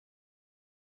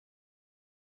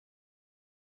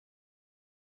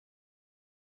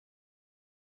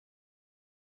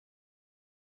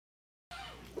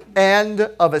end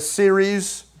of a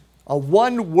series, a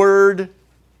one-word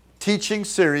teaching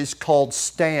series called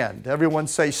Stand. Everyone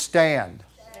say stand.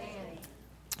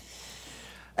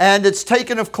 And it's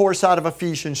taken, of course, out of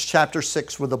Ephesians chapter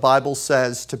 6, where the Bible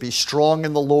says to be strong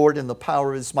in the Lord and the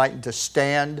power of His might, and to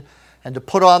stand and to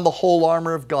put on the whole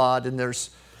armor of God. And there's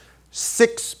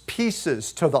 6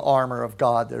 pieces to the armor of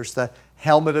God. There's the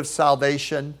helmet of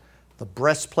salvation, the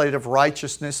breastplate of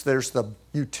righteousness, there's the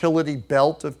utility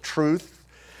belt of truth,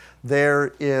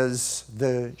 there is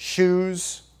the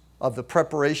shoes of the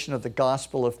preparation of the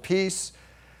gospel of peace,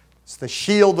 it's the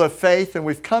shield of faith, and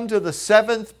we've come to the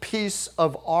 7th piece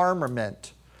of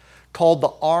armament called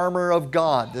the armor of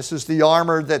God. This is the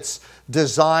armor that's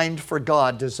designed for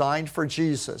God, designed for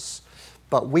Jesus,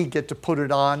 but we get to put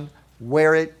it on,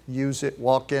 wear it, use it,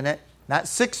 walk in it. That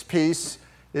 6th piece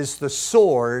is the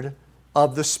sword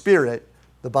of the Spirit,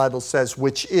 the Bible says,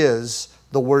 which is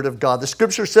the Word of God. The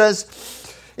Scripture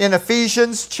says in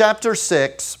Ephesians chapter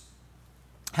 6,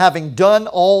 having done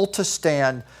all to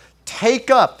stand,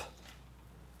 take up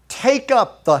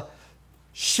the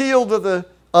shield of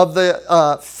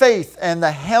the faith and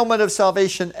the helmet of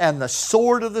salvation and the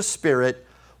sword of the Spirit,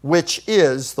 which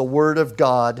is the Word of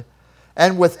God.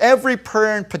 And with every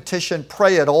prayer and petition,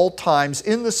 pray at all times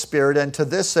in the Spirit, and to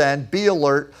this end, be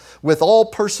alert with all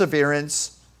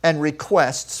perseverance and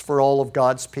requests for all of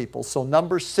God's people. So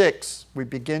number 6, we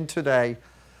begin today,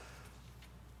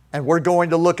 and we're going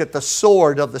to look at the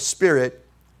sword of the Spirit,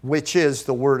 which is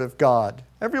the Word of God.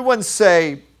 Everyone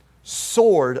say,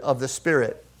 sword of the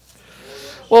Spirit.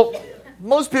 Well,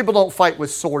 most people don't fight with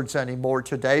swords anymore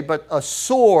today, but a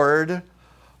sword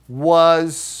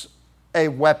was a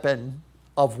weapon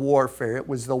of warfare. It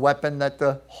was the weapon that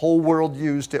the whole world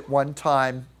used at one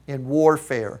time in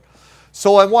warfare.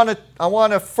 So I want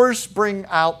to first bring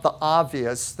out the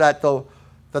obvious that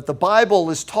the Bible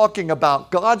is talking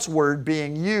about God's Word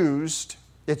being used.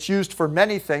 It's used for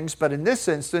many things, but in this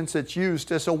instance, it's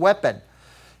used as a weapon.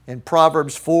 In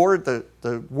Proverbs 4,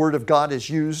 the Word of God is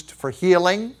used for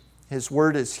healing. His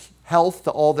Word is health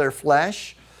to all their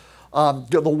flesh.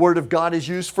 The Word of God is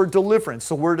used for deliverance.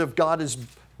 The Word of God is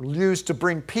used to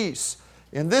bring peace.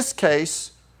 In this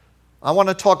case, I want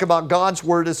to talk about God's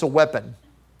Word as a weapon.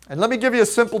 And let me give you a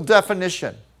simple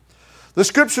definition. The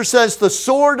Scripture says the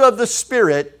sword of the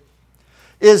Spirit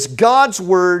is God's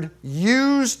Word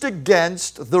used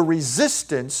against the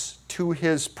resistance to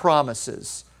His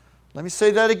promises. Let me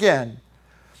say that again.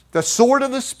 The sword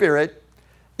of the Spirit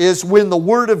is when the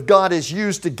Word of God is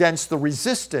used against the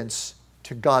resistance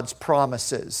to God's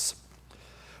promises.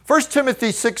 1 Timothy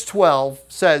 6:12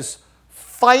 says,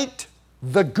 fight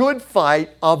the good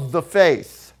fight of the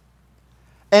faith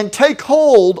and take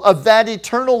hold of that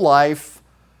eternal life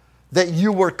that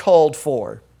you were called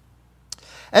for.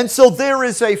 And so there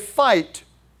is a fight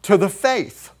to the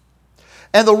faith.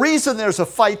 And the reason there's a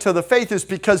fight to the faith is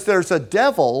because there's a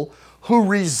devil who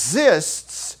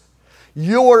resists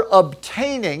your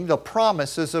obtaining the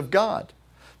promises of God.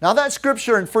 Now that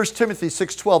scripture in 1 Timothy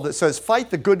 6:12 that says,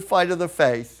 fight the good fight of the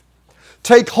faith,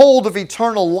 take hold of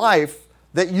eternal life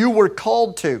that you were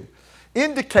called to,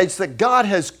 indicates that God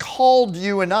has called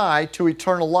you and I to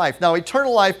eternal life. Now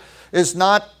eternal life is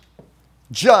not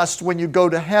just when you go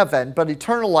to heaven, but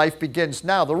eternal life begins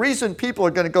now. The reason people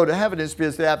are going to go to heaven is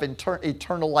because they have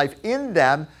eternal life in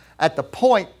them at the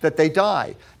point that they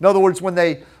die. In other words, when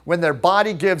their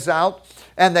body gives out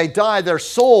and they die, their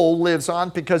soul lives on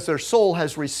because their soul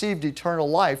has received eternal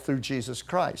life through Jesus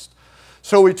Christ.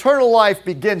 So eternal life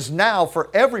begins now for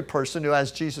every person who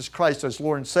has Jesus Christ as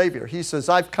Lord and Savior. He says,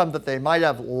 I've come that they might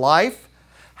have life,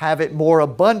 have it more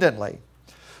abundantly.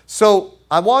 So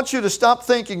I want you to stop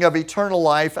thinking of eternal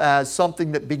life as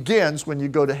something that begins when you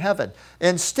go to heaven.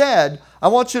 Instead, I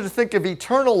want you to think of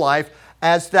eternal life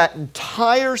as that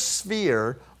entire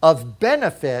sphere of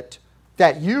benefit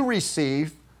that you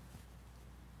receive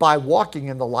by walking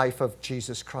in the life of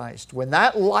Jesus Christ. When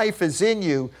that life is in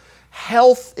you,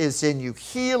 health is in you,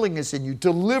 healing is in you,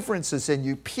 deliverance is in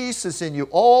you, peace is in you,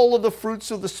 all of the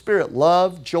fruits of the Spirit,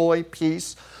 love, joy,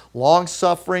 peace,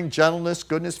 long-suffering, gentleness,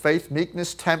 goodness, faith,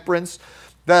 meekness, temperance,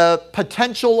 the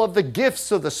potential of the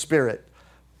gifts of the Spirit,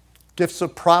 gifts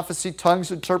of prophecy,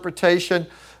 tongues, interpretation,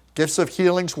 gifts of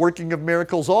healings, working of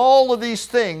miracles, all of these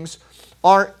things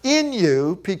are in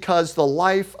you because the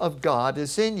life of God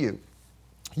is in you.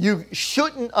 You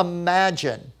shouldn't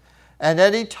imagine at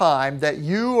any time that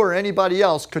you or anybody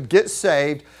else could get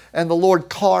saved and the Lord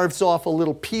carves off a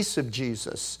little piece of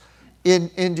Jesus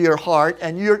into your heart,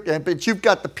 but you've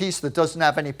got the piece that doesn't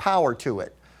have any power to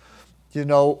it. You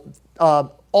know,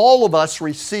 all of us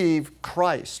receive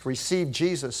Christ, receive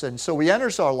Jesus, and so He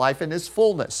enters our life in His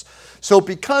fullness. So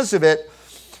because of it,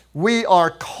 we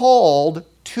are called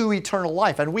to eternal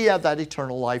life, and we have that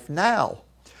eternal life now.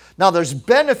 Now there's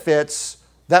benefits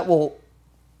that will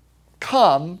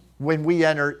come when we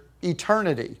enter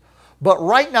eternity. But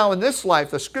right now in this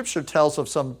life, the Scripture tells of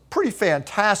some pretty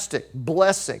fantastic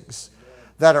blessings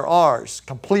that are ours.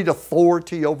 Complete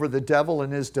authority over the devil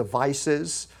and his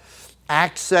devices,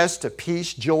 access to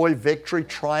peace, joy, victory,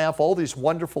 triumph, all these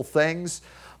wonderful things.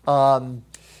 The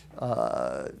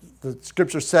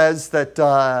Scripture says that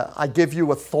I give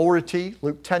you authority,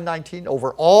 Luke 10:19,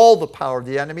 over all the power of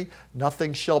the enemy.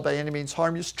 Nothing shall by any means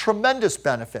harm you. It's tremendous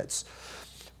benefits.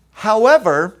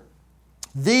 However,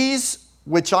 these,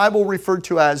 which I will refer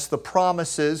to as the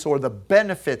promises or the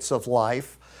benefits of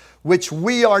life, which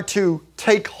we are to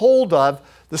take hold of,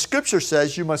 the Scripture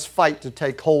says you must fight to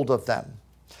take hold of them.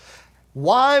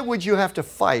 Why would you have to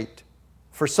fight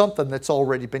for something that's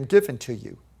already been given to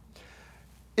you?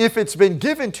 If it's been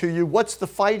given to you, what's the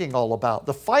fighting all about?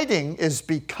 The fighting is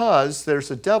because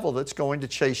there's a devil that's going to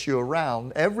chase you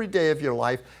around every day of your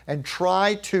life and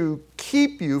try to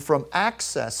keep you from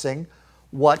accessing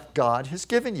what God has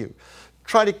given you.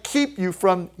 Try to keep you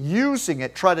from using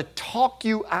it, try to talk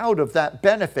you out of that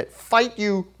benefit, fight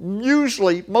you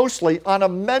usually, mostly on a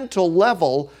mental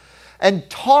level, and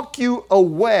talk you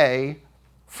away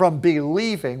from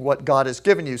believing what God has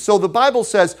given you. So the Bible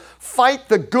says, fight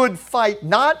the good fight,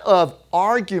 not of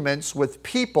arguments with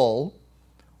people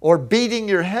or beating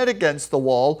your head against the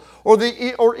wall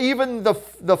or even the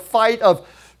fight of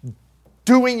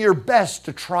doing your best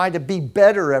to try to be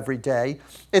better every day.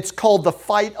 It's called the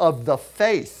fight of the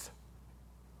faith.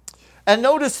 And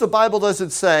notice the Bible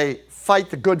doesn't say fight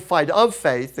the good fight of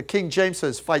faith. The King James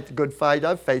says fight the good fight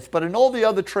of faith. But in all the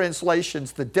other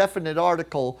translations, the definite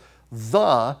article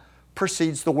the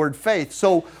precedes the word faith.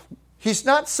 So he's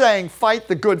not saying fight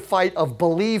the good fight of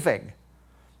believing,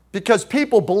 because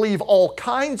people believe all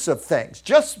kinds of things.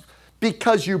 Just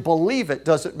because you believe it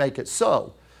doesn't make it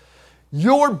so.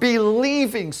 Your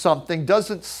believing something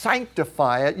doesn't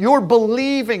sanctify it. Your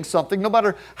believing something, no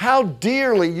matter how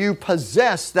dearly you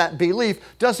possess that belief,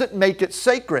 doesn't make it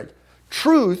sacred.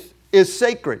 Truth is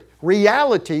sacred.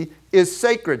 Reality is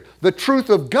sacred. The truth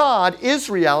of God is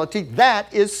reality.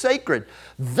 That is sacred.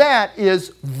 That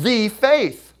is the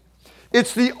faith.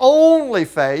 It's the only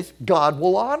faith God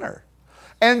will honor.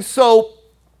 And so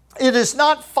it is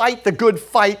not fight the good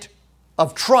fight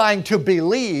of trying to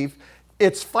believe.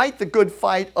 It's fight the good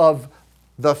fight of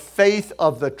the faith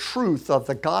of the truth of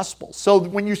the gospel. So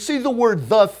when you see the word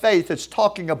the faith, it's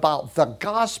talking about the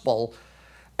gospel,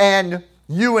 and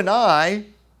you and I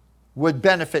would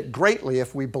benefit greatly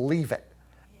if we believe it.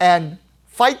 And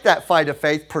fight that fight of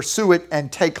faith, pursue it,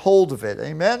 and take hold of it.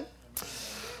 Amen?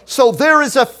 So there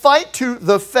is a fight to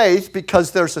the faith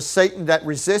because there's a Satan that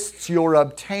resists your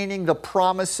obtaining the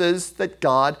promises that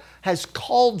God has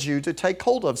called you to take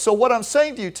hold of. So what I'm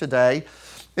saying to you today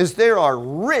is there are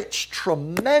rich,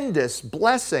 tremendous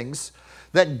blessings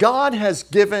that God has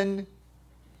given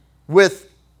with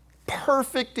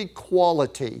perfect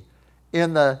equality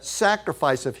in the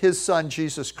sacrifice of His Son,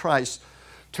 Jesus Christ,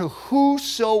 to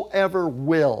whosoever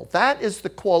will. That is the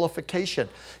qualification.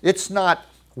 It's not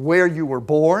where you were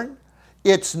born.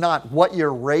 It's not what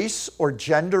your race or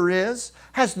gender is.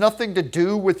 Has nothing to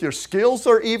do with your skills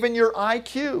or even your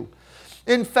IQ.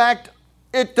 In fact,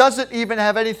 it doesn't even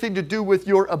have anything to do with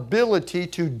your ability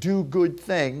to do good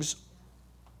things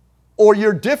or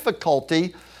your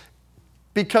difficulty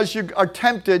because you are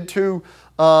tempted to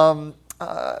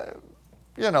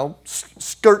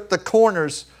skirt the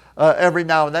corners every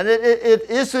now and then. It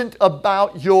isn't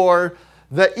about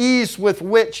the ease with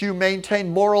which you maintain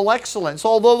moral excellence,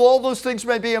 although all those things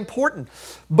may be important.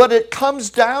 But it comes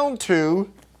down to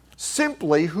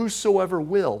simply whosoever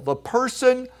will. The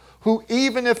person who,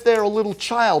 even if they're a little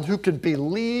child, who can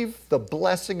believe the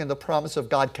blessing and the promise of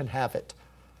God can have it.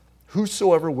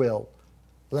 Whosoever will,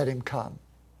 let him come.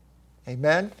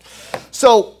 Amen?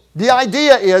 So the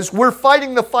idea is we're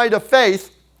fighting the fight of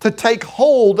faith to take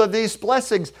hold of these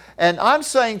blessings. And I'm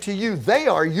saying to you, they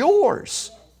are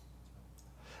yours.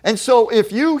 And so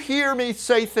if you hear me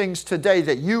say things today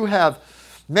that you have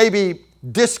maybe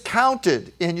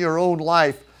discounted in your own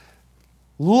life,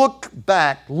 look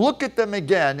back, look at them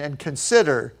again, and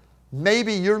consider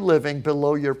maybe you're living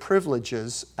below your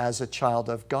privileges as a child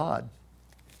of God.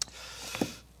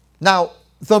 Now,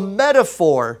 the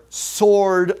metaphor,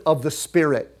 sword of the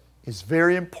Spirit, is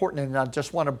very important, and I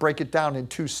just want to break it down in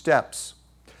two steps.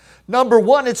 Number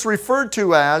one, it's referred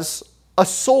to as a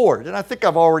sword. And I think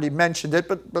I've already mentioned it,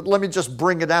 but let me just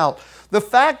bring it out. The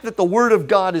fact that the Word of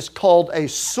God is called a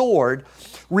sword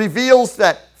reveals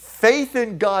that faith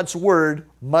in God's Word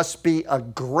must be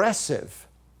aggressive.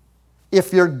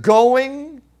 If you're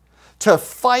going to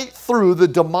fight through the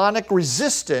demonic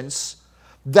resistance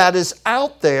that is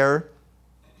out there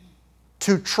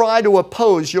to try to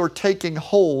oppose your taking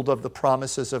hold of the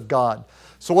promises of God.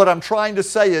 So what I'm trying to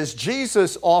say is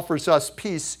Jesus offers us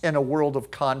peace in a world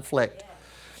of conflict.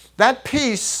 That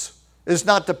peace is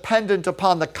not dependent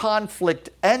upon the conflict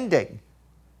ending.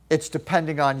 It's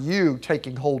depending on you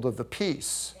taking hold of the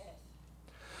peace.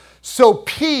 So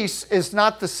peace is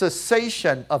not the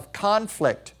cessation of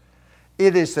conflict.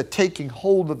 It is the taking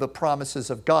hold of the promises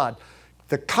of God.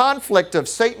 The conflict of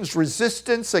Satan's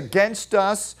resistance against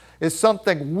us is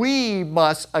something we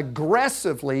must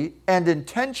aggressively and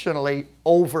intentionally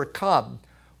overcome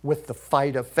with the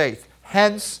fight of faith.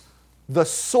 Hence, the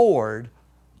sword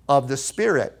of the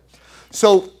Spirit.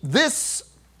 So this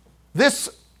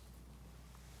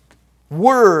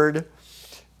word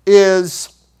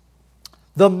is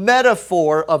the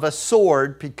metaphor of a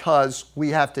sword because we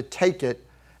have to take it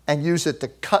and use it to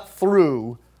cut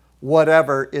through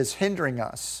whatever is hindering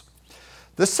us.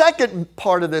 The second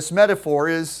part of this metaphor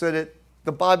is that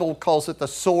the Bible calls it the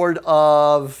sword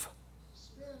of...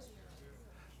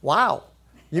 Wow.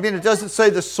 You mean it doesn't say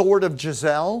the sword of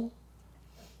Giselle?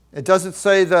 It doesn't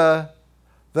say the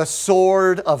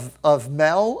sword of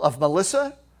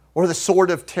Melissa? Or the sword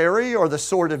of Terry? Or the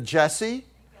sword of Jesse?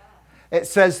 It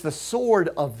says the sword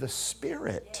of the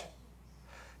Spirit.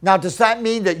 Now, does that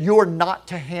mean that you're not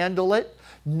to handle it?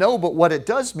 No, but what it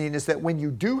does mean is that when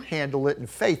you do handle it in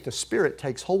faith, the Spirit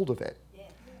takes hold of it.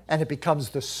 And it becomes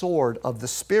the sword of the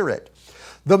Spirit.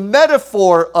 The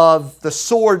metaphor of the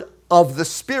sword of the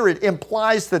Spirit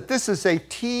implies that this is a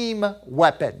team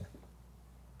weapon.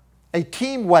 A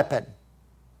team weapon.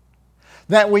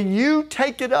 That when you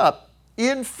take it up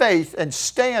in faith and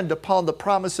stand upon the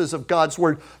promises of God's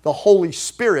Word, the Holy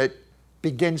Spirit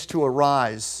begins to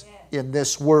arise in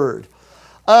this Word.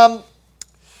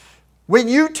 When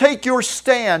you take your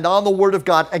stand on the Word of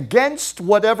God against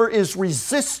whatever is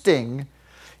resisting,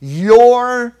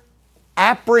 you're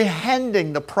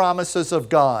apprehending the promises of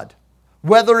God.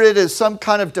 Whether it is some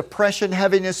kind of depression,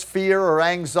 heaviness, fear, or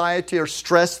anxiety or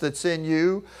stress that's in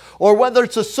you, or whether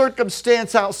it's a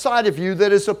circumstance outside of you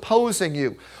that is opposing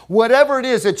you. Whatever it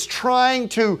is, it's trying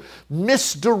to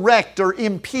misdirect or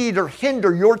impede or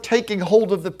hinder your taking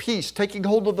hold of the peace, taking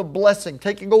hold of the blessing,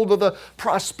 taking hold of the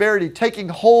prosperity, taking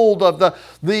hold of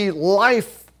the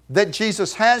life that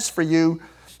Jesus has for you.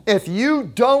 If you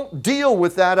don't deal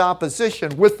with that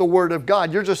opposition with the Word of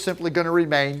God, you're just simply going to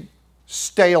remain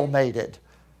stalemated.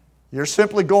 You're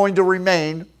simply going to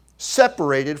remain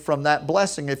separated from that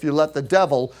blessing if you let the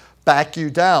devil back you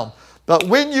down. But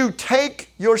when you take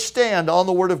your stand on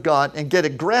the Word of God and get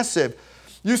aggressive,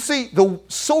 you see, the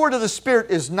sword of the Spirit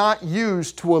is not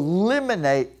used to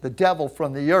eliminate the devil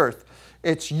from the earth.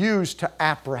 It's used to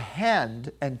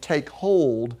apprehend and take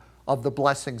hold of the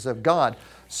blessings of God.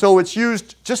 So it's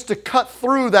used just to cut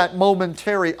through that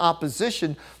momentary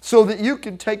opposition so that you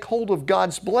can take hold of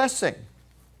God's blessing.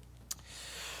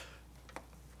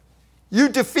 You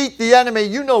defeat the enemy,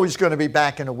 you know he's going to be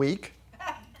back in a week.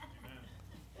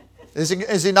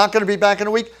 Is he not going to be back in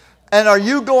a week? And are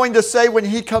you going to say when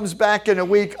he comes back in a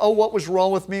week, oh, what was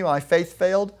wrong with me? My faith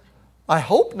failed? I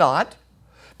hope not.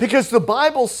 Because the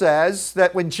Bible says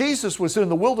that when Jesus was in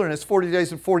the wilderness 40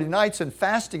 days and 40 nights and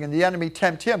fasting and the enemy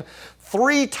tempted him,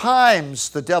 3 times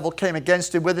the devil came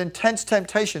against him with intense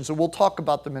temptations, and we'll talk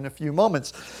about them in a few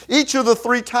moments. Each of the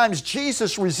 3 times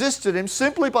Jesus resisted him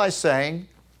simply by saying,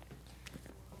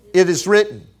 it is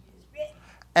written.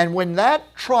 And when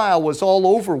that trial was all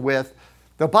over with,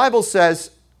 the Bible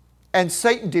says, and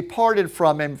Satan departed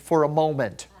from him for a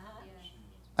moment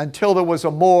until there was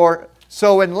a more.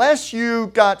 So unless you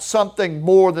got something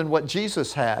more than what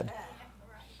Jesus had,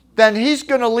 then he's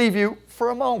going to leave you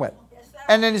for a moment.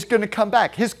 And then he's going to come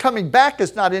back. His coming back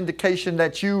is not indication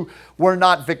that you were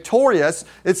not victorious.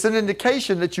 It's an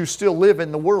indication that you still live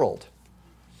in the world.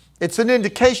 It's an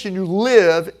indication you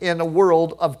live in a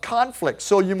world of conflict.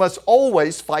 So you must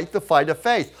always fight the fight of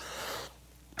faith.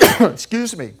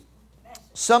 Excuse me.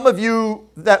 Some of you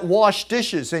that wash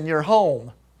dishes in your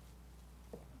home,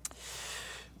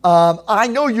 I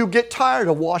know you get tired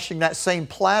of washing that same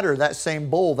platter, that same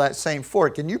bowl, that same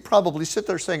fork. And you probably sit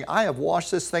there saying, I have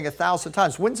washed this thing 1,000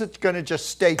 times. When's it going to just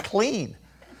stay clean?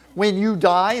 When you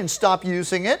die and stop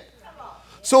using it?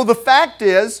 So the fact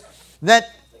is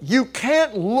that you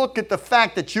can't look at the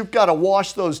fact that you've got to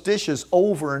wash those dishes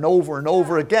over and over and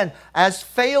over again as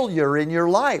failure in your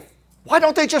life. Why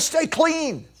don't they just stay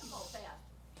clean?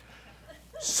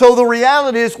 So the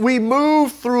reality is we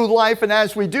move through life, and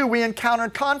as we do, we encounter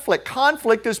conflict.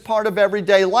 Conflict is part of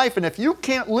everyday life, and if you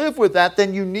can't live with that,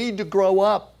 then you need to grow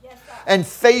up and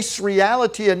face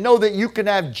reality and know that you can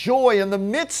have joy in the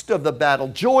midst of the battle,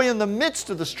 joy in the midst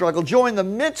of the struggle, joy in the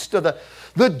midst of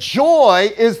the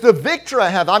joy is the victory I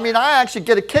have. I mean, I actually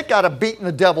get a kick out of beating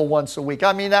the devil once a week.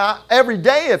 I mean, every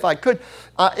day if I could.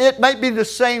 It might be the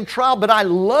same trial, but I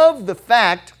love the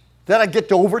fact that I get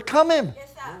to overcome him.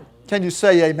 Can you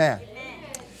say amen?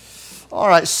 Amen? All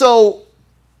right, so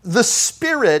the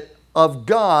Spirit of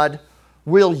God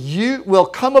will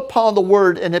come upon the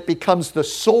Word, and it becomes the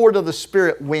sword of the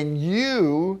Spirit when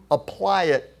you apply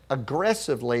it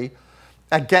aggressively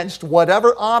against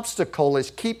whatever obstacle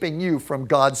is keeping you from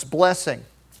God's blessing.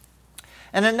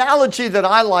 An analogy that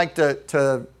I like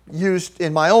to use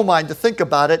in my own mind to think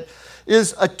about it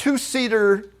is a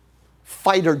two-seater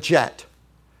fighter jet.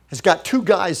 It's got two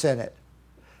guys in it.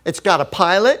 It's got a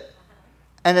pilot,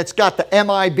 and it's got the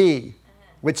MIB,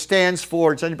 which stands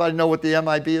for, does anybody know what the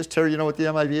MIB is? Terry, you know what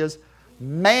the MIB is?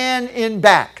 Man in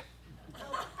back.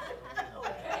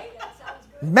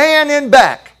 Man in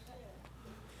back.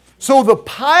 So the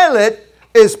pilot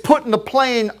is putting the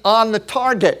plane on the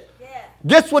target.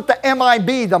 Guess what the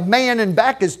MIB, the man in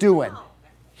back, is doing?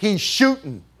 He's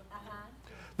shooting.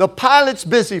 The pilot's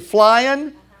busy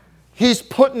flying. He's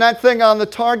putting that thing on the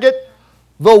target.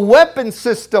 The weapon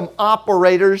system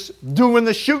operator's doing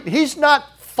the shooting. He's not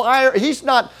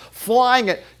flying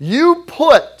it. You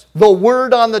put the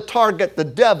word on the target, the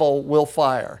devil will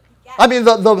fire. I mean,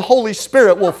 the Holy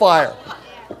Spirit will fire.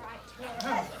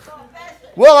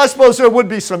 Well, I suppose there would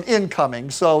be some incoming.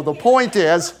 So the point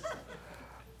is,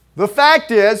 the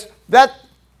fact is that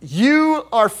you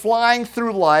are flying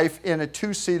through life in a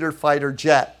two-seater fighter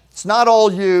jet. It's not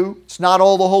all you. It's not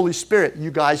all the Holy Spirit.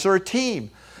 You guys are a team.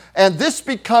 And this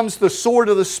becomes the sword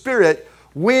of the Spirit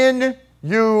when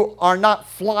you are not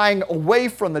flying away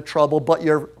from the trouble, but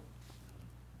you're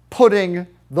putting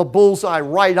the bullseye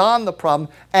right on the problem,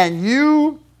 and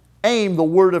you aim the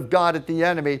word of God at the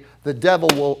enemy. The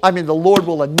Lord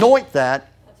will anoint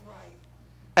that,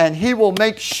 and he will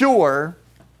make sure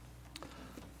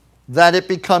that it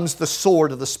becomes the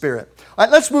sword of the Spirit. All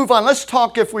right, let's move on. Let's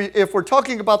talk, if we're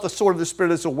talking about the sword of the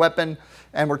Spirit as a weapon,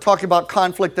 and we're talking about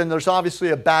conflict, then there's obviously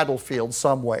a battlefield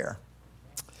somewhere.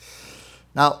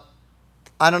 Now,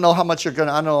 I don't know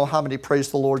how many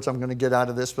praise the Lords I'm going to get out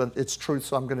of this, but it's truth,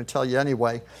 so I'm going to tell you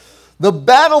anyway. The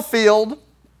battlefield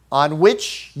on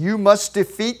which you must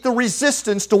defeat the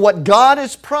resistance to what God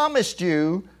has promised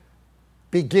you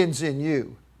begins in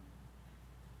you.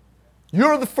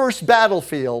 You're the first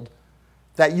battlefield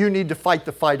that you need to fight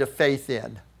the fight of faith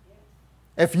in.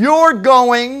 If you're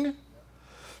going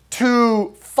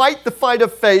to fight the fight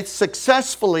of faith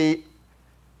successfully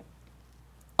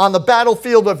on the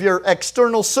battlefield of your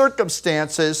external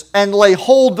circumstances and lay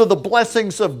hold of the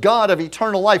blessings of God of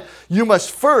eternal life, you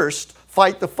must first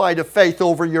fight the fight of faith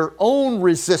over your own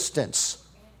resistance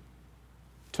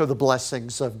to the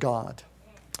blessings of God.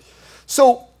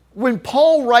 So when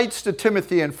Paul writes to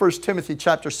Timothy in 1 Timothy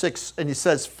chapter 6, and he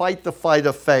says, fight the fight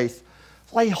of faith,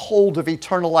 lay hold of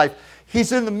eternal life,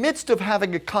 he's in the midst of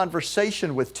having a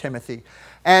conversation with Timothy.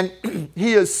 And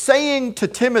he is saying to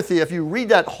Timothy, if you read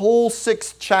that whole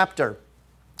 6th chapter,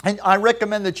 and I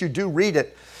recommend that you do read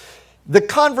it, the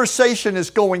conversation is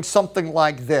going something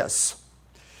like this.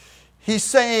 He's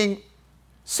saying,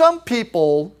 some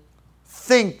people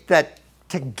think that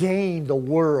to gain the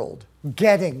world,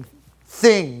 getting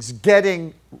things,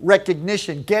 getting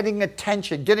recognition, getting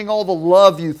attention, getting all the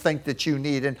love you think that you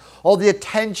need and all the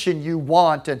attention you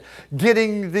want and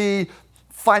getting the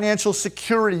financial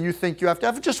security you think you have to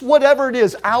have, just whatever it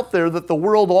is out there that the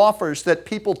world offers that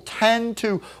people tend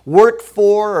to work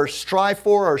for or strive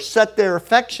for or set their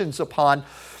affections upon.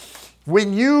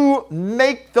 When you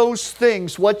make those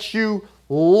things what you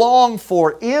long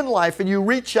for in life and you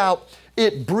reach out,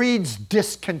 it breeds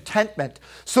discontentment.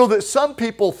 So that some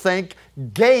people think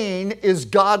gain is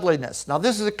godliness. Now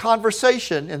this is a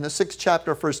conversation in the 6th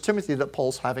chapter of 1 Timothy that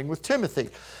Paul's having with Timothy.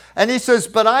 And he says,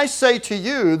 but I say to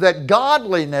you that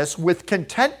godliness with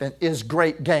contentment is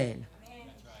great gain.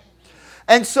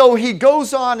 And so he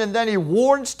goes on and then he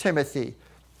warns Timothy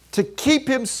to keep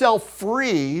himself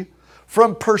free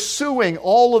from pursuing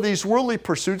all of these worldly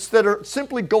pursuits that are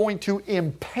simply going to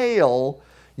impale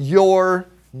your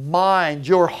mind,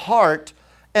 your heart,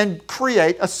 and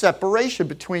create a separation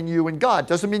between you and God.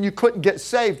 Doesn't mean you couldn't get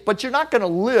saved, but you're not going to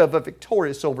live a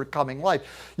victorious, overcoming life.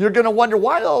 You're going to wonder,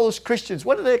 why are all those Christians,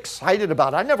 what are they excited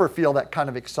about? I never feel that kind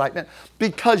of excitement,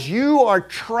 because you are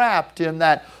trapped in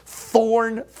that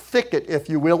thorn thicket, if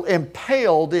you will,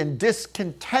 impaled in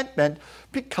discontentment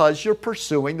because you're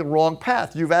pursuing the wrong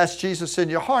path. You've asked Jesus in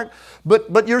your heart,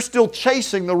 but you're still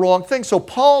chasing the wrong thing. So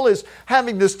Paul is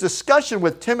having this discussion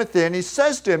with Timothy, and he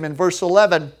says to him in verse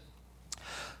 11,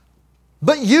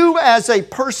 "But you, as a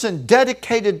person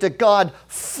dedicated to God,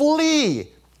 flee.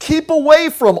 Keep away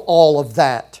from all of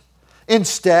that.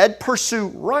 Instead, pursue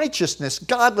righteousness,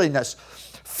 godliness,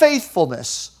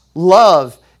 faithfulness,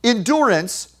 love,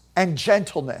 endurance, and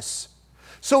gentleness."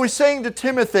 So he's saying to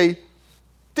Timothy,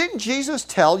 didn't Jesus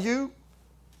tell you,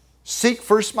 seek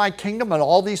first my kingdom and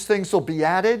all these things will be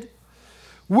added?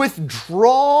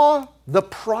 Withdraw the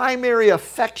primary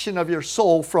affection of your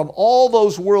soul from all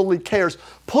those worldly cares.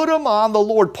 Put them on the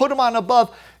Lord. Put them on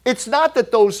above. It's not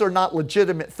that those are not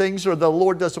legitimate things or the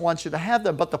Lord doesn't want you to have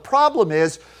them, but the problem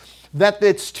is that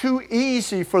it's too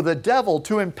easy for the devil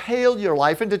to impale your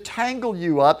life and to tangle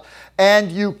you up, and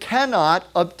you cannot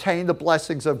obtain the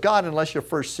blessings of God unless you're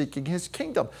first seeking His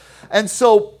kingdom. And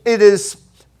so it is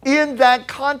in that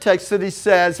context that he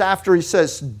says, after he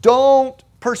says, don't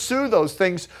pursue those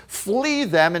things, flee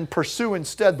them and pursue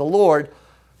instead the Lord.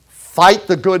 Fight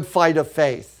the good fight of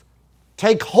faith.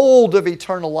 Take hold of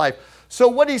eternal life. So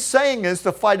what he's saying is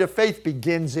the fight of faith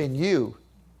begins in you.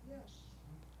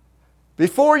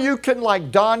 Before you can,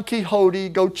 like Don Quixote,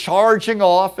 go charging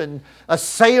off and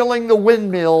assailing the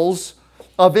windmills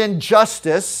of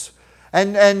injustice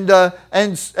and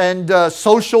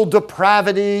social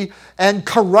depravity and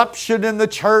corruption in the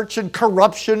church and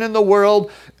corruption in the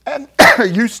world, and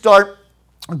you start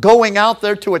going out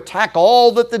there to attack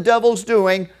all that the devil's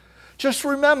doing, just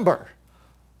remember,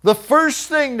 the first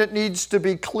thing that needs to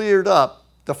be cleared up,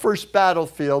 the first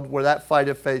battlefield where that fight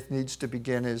of faith needs to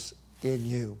begin is in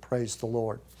you. Praise the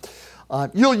Lord.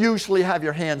 You'll usually have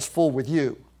your hands full with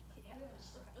you.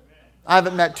 I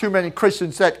haven't met too many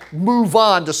Christians that move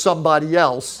on to somebody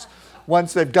else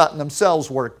once they've gotten themselves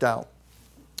worked out.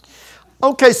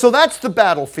 Okay, so that's the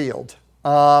battlefield.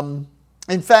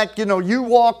 In fact, you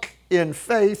walk in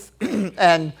faith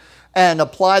and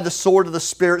apply the sword of the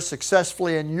Spirit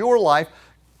successfully in your life.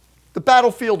 The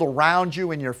battlefield around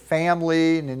you in your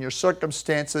family and in your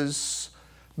circumstances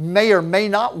may or may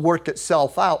not work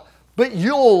itself out, but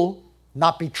you'll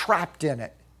not be trapped in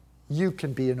it. You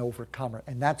can be an overcomer,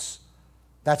 and that's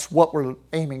what we're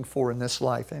aiming for in this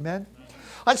life. Amen? All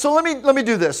right, so let me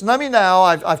do this.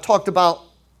 I've talked about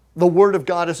the Word of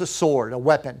God as a sword, a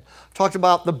weapon. I've talked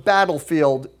about the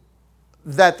battlefield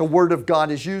that the Word of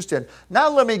God is used in. Now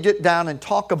let me get down and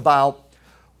talk about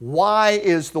why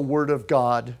is the Word of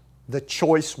God the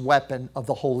choice weapon of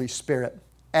the Holy Spirit.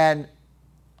 And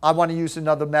I want to use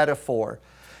another metaphor.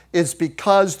 It's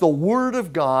because the Word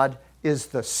of God is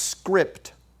the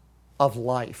script of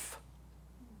life.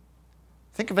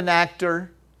 Think of an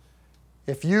actor.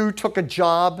 If you took a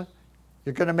job,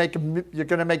 you're going to make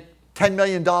 $10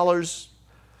 million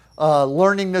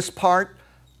learning this part.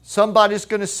 Somebody's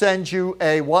going to send you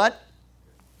a what?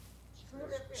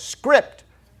 Script.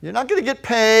 You're not going to get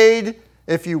paid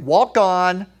if you walk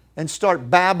on and start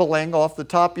babbling off the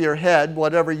top of your head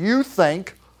whatever you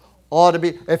think ought to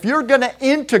be. If you're going to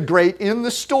integrate in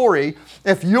the story,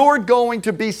 if you're going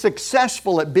to be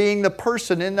successful at being the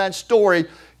person in that story,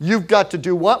 you've got to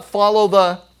do what? Follow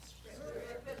the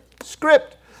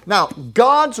script. Now,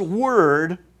 God's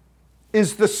Word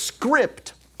is the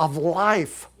script of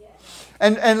life.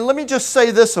 And let me just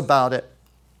say this about it.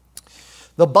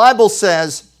 The Bible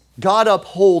says God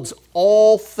upholds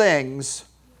all things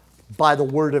by the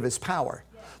word of His power.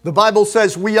 The Bible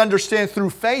says we understand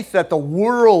through faith that the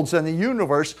worlds and the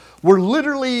universe were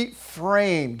literally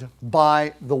framed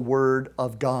by the Word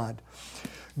of God.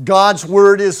 God's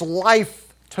Word is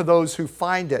life to those who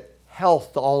find it,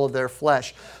 health to all of their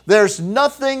flesh. There's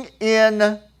nothing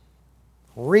in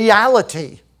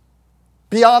reality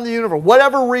beyond the universe,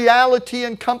 whatever reality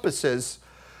encompasses,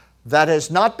 that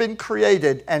has not been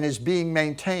created and is being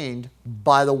maintained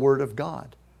by the Word of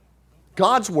God.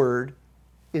 God's Word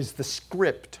is the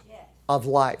script of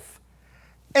life.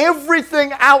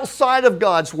 Everything outside of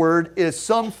God's Word is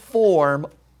some form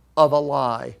of a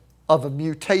lie, of a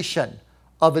mutation,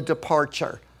 of a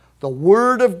departure. The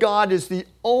Word of God is the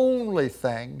only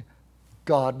thing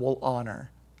God will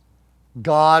honor.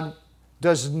 God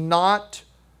does not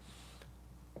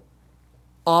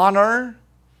honor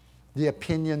the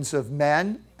opinions of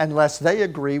men unless they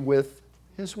agree with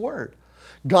His Word.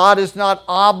 God is not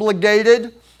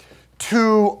obligated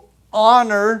to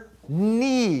honor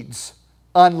needs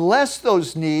unless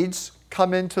those needs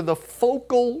come into the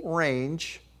focal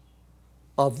range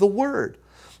of the Word.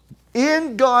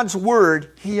 In God's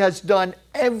Word, He has done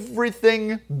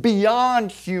everything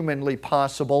beyond humanly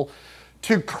possible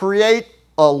to create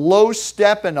a low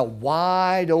step and a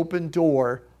wide open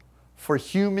door for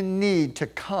human need to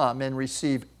come and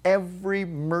receive every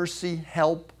mercy,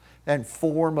 help, and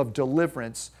form of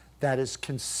deliverance that is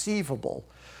conceivable.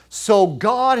 So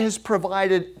God has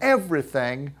provided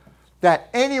everything that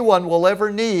anyone will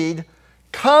ever need.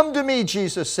 Come to me,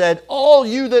 Jesus said, all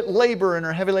you that labor and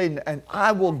are heavy laden, and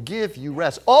I will give you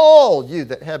rest. All you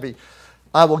that heavy,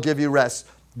 I will give you rest.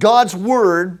 God's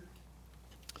Word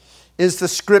is the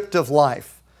script of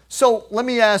life. So let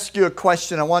me ask you a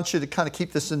question. I want you to kind of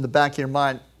keep this in the back of your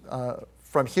mind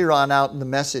from here on out in the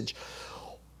message.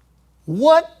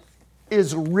 What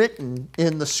is written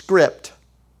in the script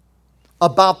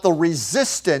about the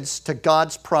resistance to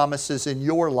God's promises in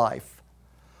your life?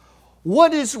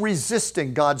 What is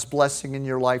resisting God's blessing in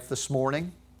your life this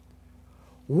morning?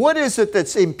 What is it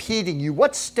that's impeding you?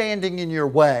 What's standing in your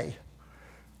way?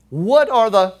 What are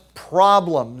the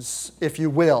problems, if you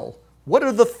will? What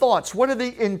are the thoughts? What are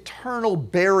the internal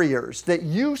barriers that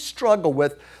you struggle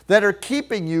with that are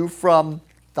keeping you from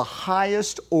the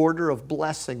highest order of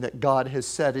blessing that God has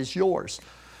said is yours?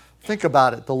 Think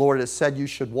about it. The Lord has said you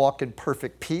should walk in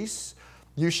perfect peace.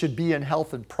 You should be in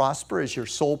health and prosper as your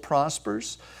soul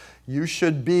prospers. You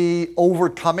should be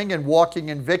overcoming and walking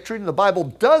in victory. The Bible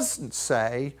doesn't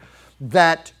say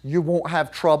that you won't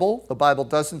have trouble. The Bible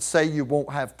doesn't say you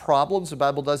won't have problems. The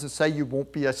Bible doesn't say you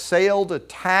won't be assailed,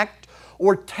 attacked,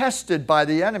 or tested by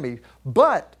the enemy.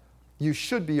 But you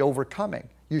should be overcoming.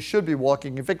 You should be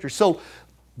walking in victory. So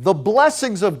the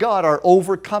blessings of God are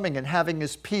overcoming and having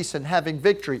His peace and having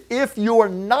victory. If you're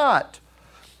not,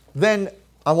 then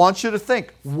I want you to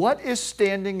think, what is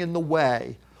standing in the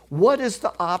way? What is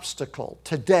the obstacle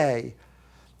today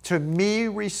to me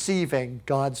receiving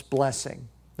God's blessing?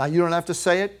 Now, you don't have to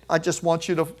say it. I just want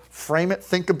you to frame it,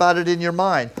 think about it in your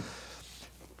mind.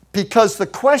 Because the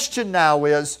question now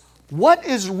is, what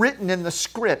is written in the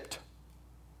script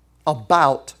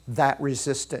about that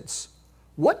resistance?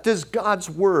 What does God's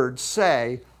Word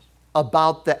say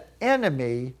about the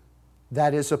enemy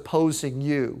that is opposing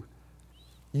you?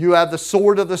 You have the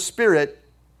sword of the Spirit.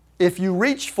 If you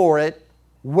reach for it,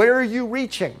 where are you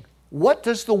reaching? What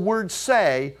does the Word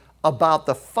say about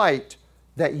the fight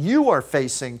that you are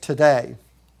facing today?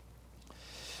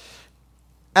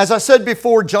 As I said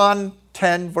before, John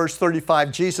 10, verse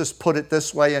 35, Jesus put it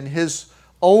this way in His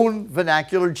own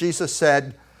vernacular. Jesus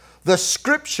said, the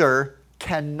Scripture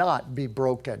cannot be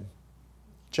broken.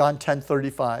 John 10,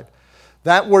 35.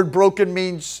 That word broken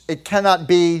means it cannot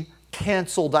be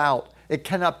canceled out. It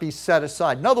cannot be set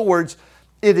aside. In other words,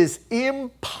 it is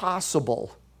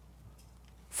impossible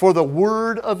for the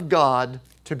Word of God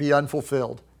to be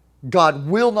unfulfilled. God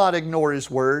will not ignore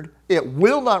His Word. It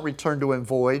will not return to Him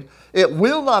void. It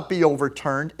will not be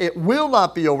overturned. It will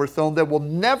not be overthrown. There will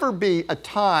never be a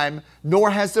time,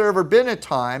 nor has there ever been a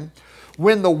time,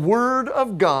 when the Word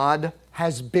of God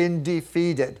has been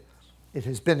defeated. It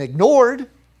has been ignored,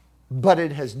 but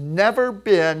it has never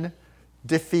been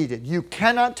defeated. You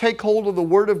cannot take hold of the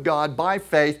Word of God by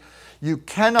faith. You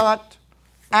cannot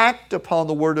act upon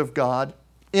the Word of God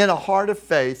in a heart of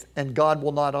faith, and God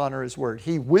will not honor His Word.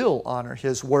 He will honor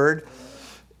His Word.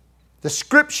 The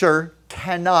Scripture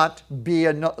cannot be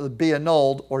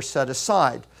annulled or set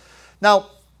aside. Now,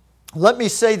 let me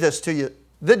say this to you.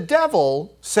 The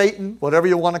devil, Satan, whatever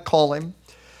you want to call him,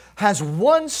 has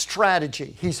one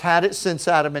strategy. He's had it since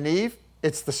Adam and Eve.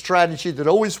 It's the strategy that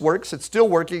always works. It's still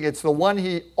working. It's the one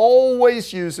he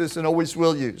always uses and always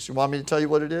will use. You want me to tell you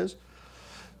what it is?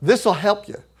 This will help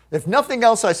you. If nothing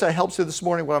else I say helps you this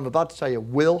morning, what I'm about to tell you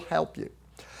will help you.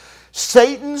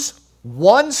 Satan's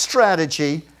one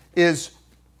strategy is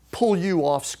pull you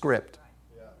off script.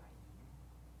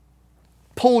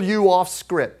 Pull you off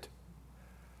script.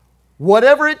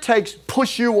 Whatever it takes,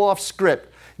 push you off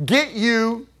script. Get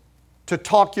you to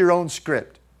talk your own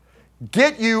script.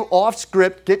 Get you off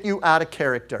script, get you out of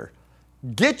character.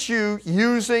 Get you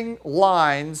using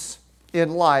lines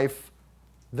in life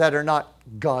that are not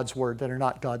God's Word, that are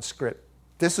not God's script.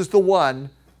 This is the one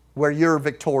where you're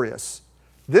victorious.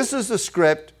 This is the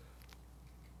script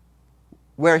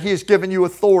where He has given you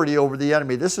authority over the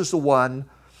enemy. This is the one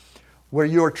where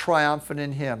you're triumphant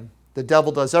in Him. The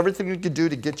devil does everything he can do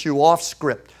to get you off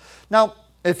script. Now,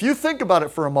 if you think about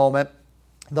it for a moment,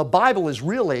 the Bible is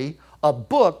really a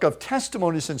book of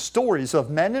testimonies and stories of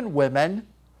men and women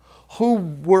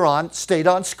who stayed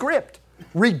on script,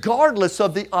 regardless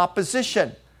of the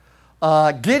opposition.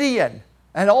 Gideon,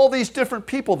 and all these different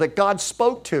people that God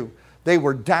spoke to. They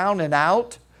were down and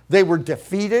out. They were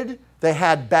defeated. They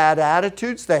had bad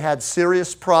attitudes. They had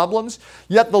serious problems.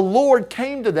 Yet the Lord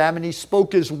came to them and He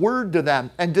spoke His word to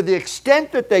them. And to the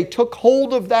extent that they took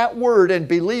hold of that word and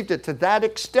believed it, to that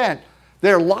extent,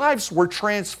 their lives were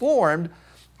transformed.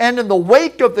 And in the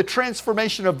wake of the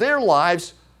transformation of their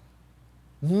lives,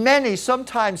 many,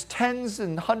 sometimes tens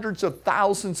and hundreds of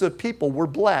thousands of people were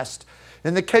blessed.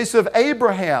 In the case of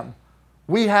Abraham,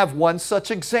 we have one such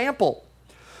example.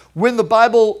 When the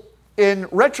Bible, in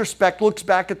retrospect, looks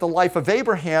back at the life of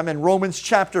Abraham in Romans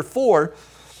chapter 4,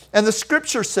 and the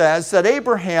Scripture says that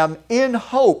Abraham, in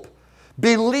hope,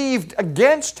 believed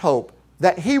against hope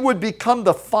that he would become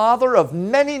the father of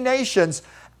many nations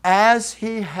as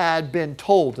he had been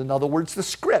told. In other words, the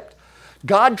script.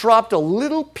 God dropped a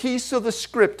little piece of the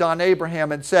script on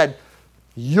Abraham and said,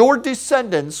 your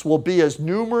descendants will be as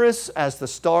numerous as the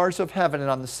stars of heaven and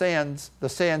on the sands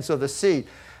of the sea.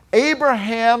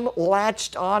 Abraham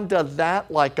latched onto that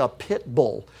like a pit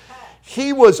bull.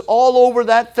 He was all over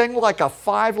that thing like a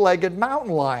five-legged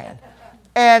mountain lion.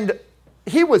 And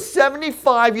he was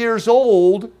 75 years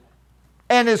old,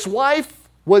 and his wife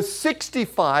was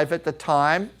 65 at the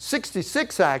time,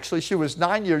 66 actually. She was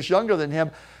 9 years younger than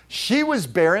him. She was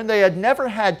barren. They had never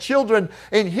had children.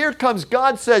 And here comes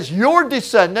God says, your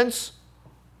descendants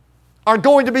are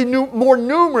going to be more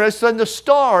numerous than the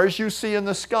stars you see in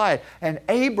the sky. And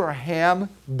Abraham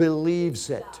believes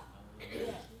it.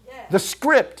 The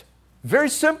script, very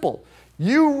simple.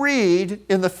 You read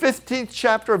in the 15th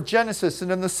chapter of Genesis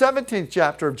and in the 17th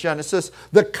chapter of Genesis,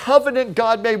 the covenant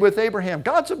God made with Abraham.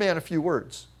 God's a man of few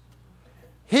words.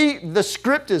 The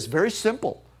script is very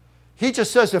simple. He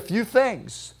just says a few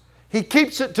things. He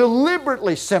keeps it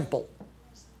deliberately simple.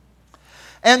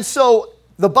 And so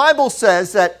the Bible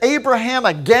says that Abraham,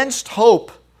 against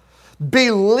hope,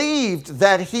 believed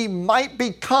that he might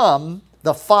become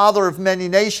the father of many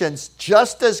nations,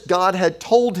 just as God had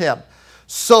told him.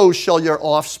 So shall your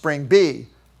offspring be.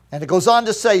 And it goes on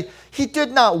to say, he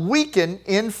did not weaken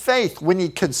in faith when he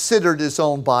considered his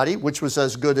own body, which was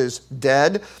as good as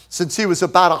dead, since he was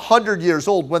about 100 years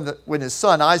old when his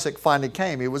son Isaac finally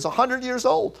came. He was 100 years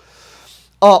old.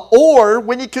 Or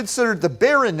when he considered the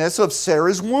barrenness of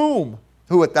Sarah's womb,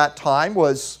 who at that time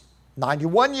was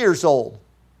 91 years old.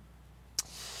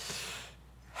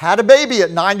 Had a baby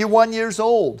at 91 years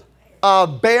old. A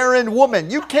barren woman.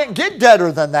 You can't get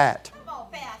deader than that.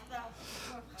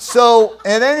 So,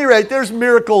 at any rate, there's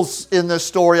miracles in this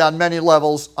story on many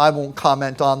levels. I won't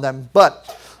comment on them.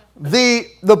 But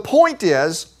the point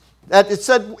is that it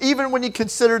said, even when he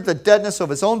considered the deadness of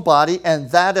his own body and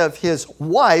that of his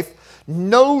wife,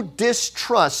 no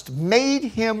distrust made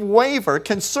him waver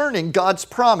concerning God's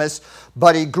promise,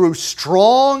 but he grew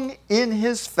strong in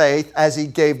his faith as he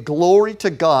gave glory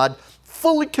to God,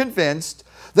 fully convinced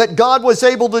that God was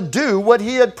able to do what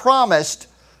he had promised.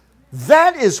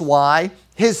 That is why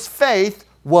his faith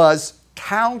was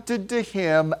counted to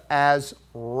him as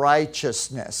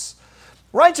righteousness.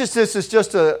 Righteousness is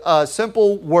just a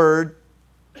simple word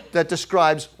that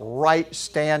describes right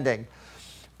standing.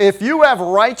 If you have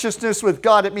righteousness with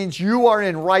God, it means you are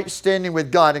in right standing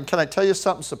with God. And can I tell you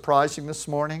something surprising this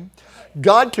morning?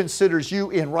 God considers you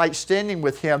in right standing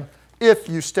with Him if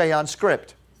you stay on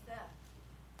script.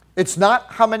 It's not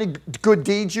how many good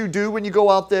deeds you do when you go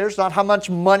out there. It's not how much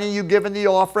money you give in the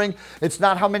offering. It's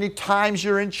not how many times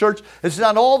you're in church. It's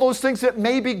not all those things that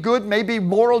may be good, may be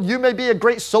moral. You may be a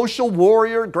great social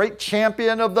warrior, great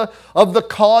champion of the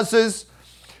causes,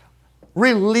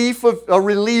 a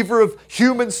reliever of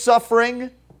human suffering.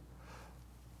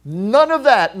 None of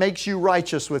that makes you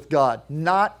righteous with God.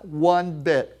 Not one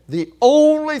bit. The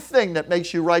only thing that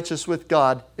makes you righteous with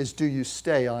God is, do you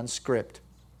stay on script?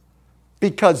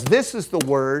 Because this is the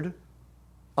word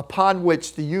upon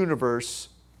which the universe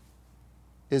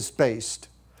is based.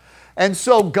 And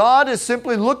so God is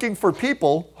simply looking for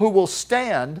people who will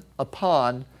stand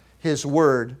upon His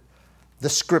word, the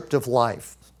script of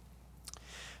life.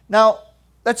 Now,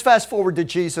 let's fast forward to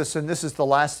Jesus, and this is the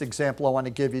last example I want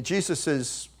to give you. Jesus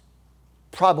is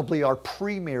probably our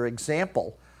premier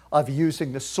example of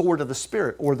using the sword of the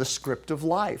Spirit, or the script of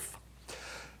life.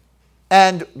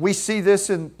 And we see this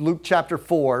in Luke chapter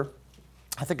 4.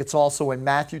 I think it's also in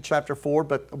Matthew chapter 4,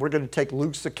 but we're going to take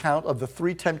Luke's account of the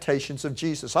three temptations of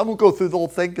Jesus. I won't go through the whole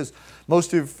thing because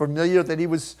most of you are familiar that he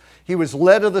was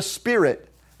led of the Spirit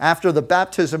after the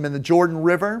baptism in the Jordan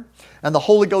River, and the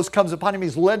Holy Ghost comes upon him.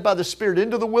 He's led by the Spirit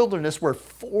into the wilderness where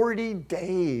 40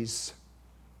 days.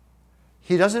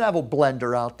 He doesn't have a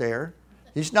blender out there.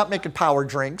 He's not making power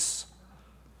drinks.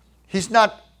 He's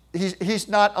not he's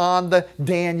not on the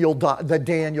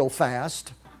Daniel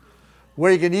fast,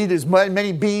 where you can eat as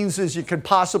many beans as you could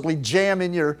possibly jam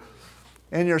in your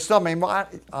stomach.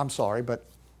 I'm sorry, but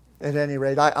at any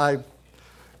rate, I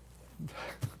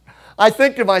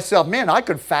think to myself, man, I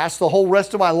could fast the whole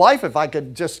rest of my life if I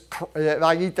could if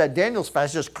I eat that Daniel's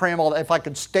fast, just cram all that, if I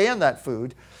could stand that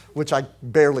food, which I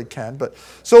barely can. But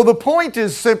so the point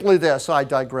is simply this, I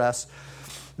digress,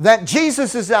 that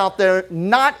Jesus is out there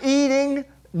not eating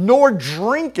nor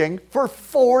drinking for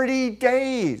 40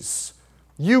 days.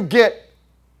 You get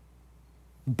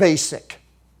basic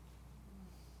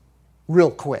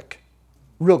real quick.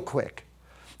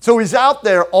 So he's out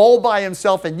there all by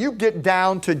himself, and you get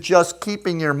down to just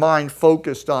keeping your mind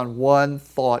focused on one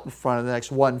thought in front of the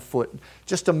next, one foot.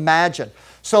 Just imagine.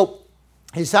 So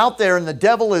he's out there, and the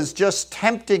devil is just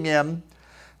tempting him.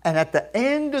 And at the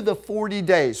end of the 40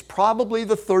 days, probably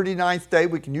the 39th day,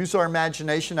 we can use our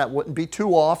imagination, that wouldn't be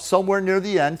too off, somewhere near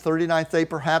the end, 39th day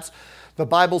perhaps, the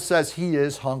Bible says he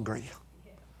is hungry.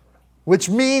 Which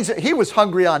means that he was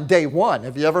hungry on day one.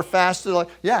 Have you ever fasted?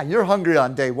 Yeah, you're hungry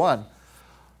on day one.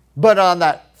 But on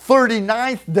that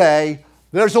 39th day,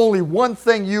 there's only one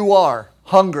thing you are,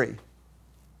 hungry.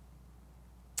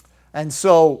 And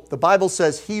so the Bible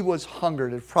says he was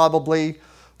hungry. It's probably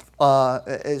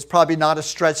not a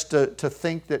stretch to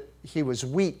think that he was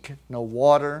weak. No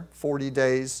water, 40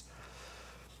 days.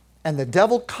 And the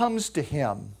devil comes to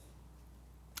him.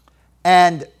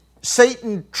 And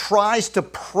Satan tries to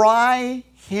pry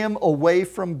him away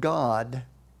from God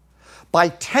by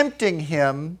tempting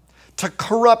him to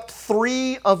corrupt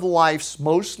 3 of life's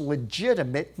most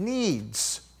legitimate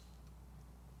needs.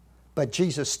 But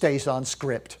Jesus stays on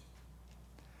script.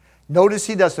 Notice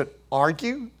he doesn't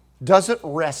argue, doesn't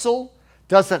wrestle,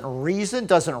 doesn't reason,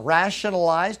 doesn't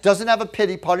rationalize, doesn't have a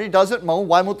pity party, doesn't moan,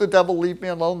 why won't the devil leave me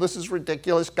alone? This is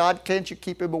ridiculous. God, can't you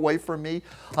keep him away from me?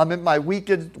 I'm in my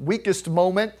weakest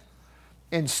moment.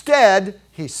 Instead,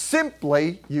 he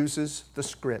simply uses the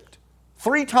script.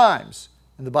 3 times.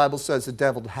 And the Bible says the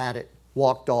devil had it,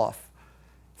 walked off,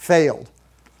 failed.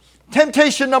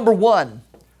 Temptation number 1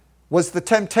 was the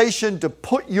temptation to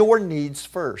put your needs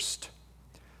first.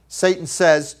 Satan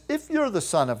says, if you're the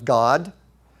Son of God,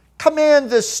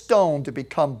 command this stone to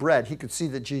become bread. He could see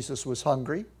that Jesus was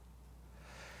hungry.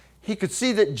 He could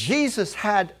see that Jesus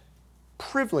had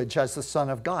privilege as the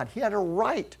Son of God. He had a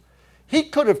right. He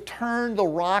could have turned the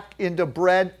rock into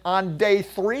bread on day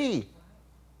 3.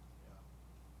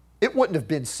 It wouldn't have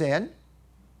been sin.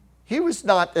 He was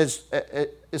not, as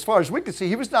far as we could see,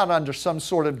 he was not under some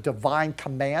sort of divine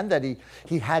command that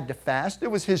he had to fast. It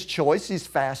was his choice. He's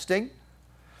fasting.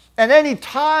 And any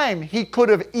time he could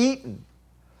have eaten.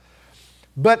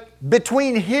 But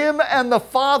between him and the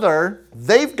Father,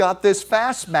 they've got this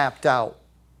fast mapped out.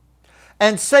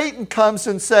 And Satan comes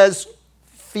and says,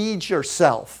 feed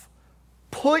yourself.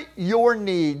 Put your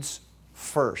needs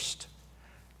first.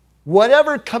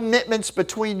 Whatever commitments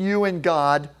between you and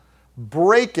God,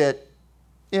 break it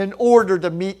in order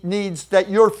to meet needs that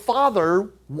your Father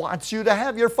wants you to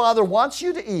have. Your Father wants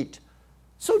you to eat.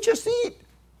 So just eat.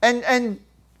 And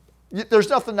there's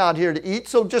nothing out here to eat,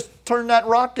 so just turn that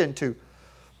rock into.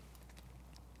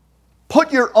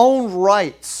 Put your own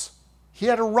rights. He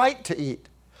had a right to eat.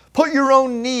 Put your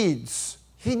own needs.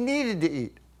 He needed to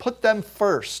eat. Put them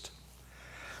first.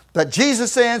 But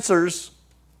Jesus answers,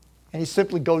 and he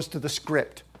simply goes to the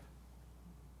script.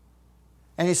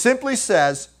 And he simply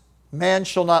says, man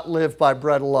shall not live by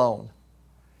bread alone.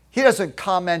 He doesn't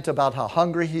comment about how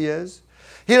hungry he is.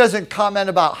 He doesn't comment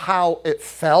about how it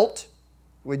felt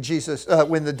when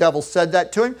the devil said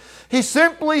that to him. He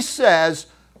simply says,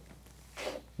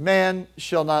 man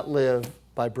shall not live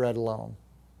by bread alone.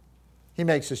 He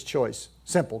makes his choice.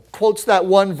 Simple. Quotes that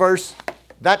one verse,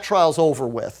 that trial's over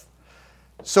with.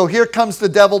 So here comes the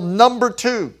devil. Number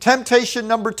 2. Temptation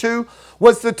number 2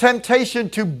 was the temptation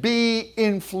to be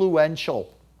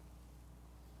influential.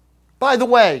 By the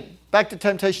way, back to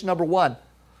temptation number 1.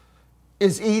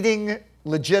 Is eating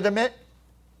legitimate?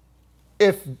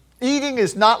 If eating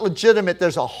is not legitimate,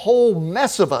 there's a whole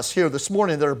mess of us here this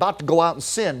morning that are about to go out and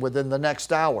sin within the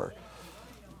next hour.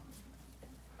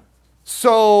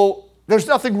 So there's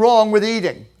nothing wrong with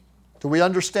eating. Do we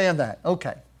understand that?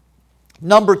 Okay.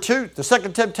 Number 2, the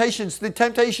second temptation is the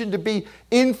temptation to be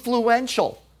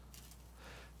influential.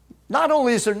 Not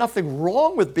only is there nothing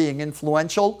wrong with being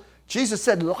influential, Jesus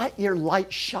said, let your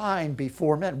light shine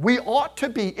before men. We ought to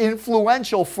be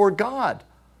influential for God.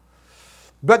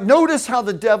 But notice how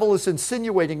the devil is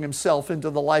insinuating himself into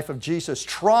the life of Jesus,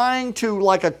 trying to,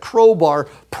 like a crowbar,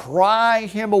 pry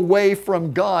him away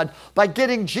from God by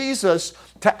getting Jesus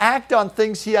to act on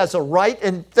things he has a right,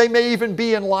 and they may even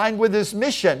be in line with his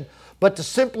mission, but to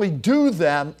simply do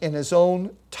them in his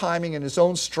own timing, in his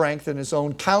own strength, in his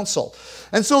own counsel.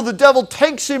 And so the devil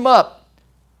takes him up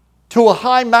to a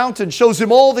high mountain, shows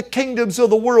him all the kingdoms of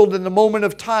the world in the moment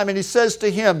of time, and he says to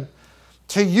him,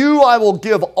 "To you I will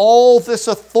give all this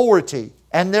authority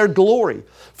and their glory,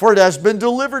 for it has been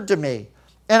delivered to me,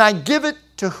 and I give it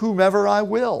to whomever I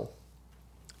will.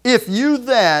 If you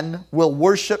then will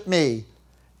worship me,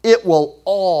 it will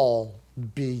all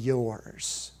be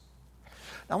yours."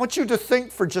 Now, I want you to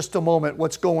think for just a moment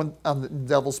what's going on in the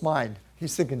devil's mind.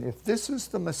 He's thinking, if this is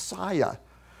the Messiah,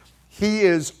 he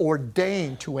is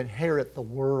ordained to inherit the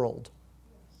world.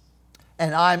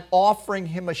 And I'm offering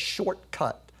him a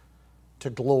shortcut to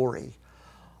glory.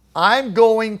 I am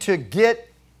going to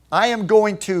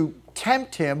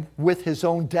tempt him with his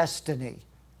own destiny.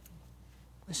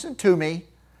 Listen to me.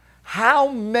 How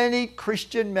many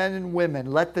Christian men and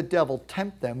women let the devil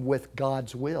tempt them with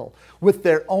God's will, with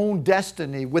their own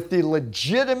destiny, with the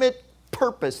legitimate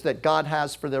purpose that God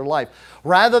has for their life?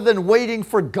 Rather than waiting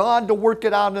for God to work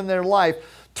it out in their life,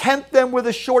 tempt them with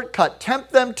a shortcut.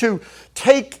 Tempt them to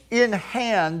take in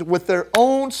hand with their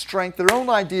own strength, their own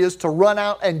ideas, to run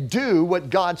out and do what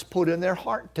God's put in their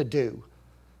heart to do.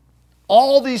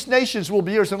 All these nations will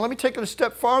be yours. And let me take it a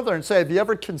step farther and say, have you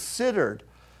ever considered?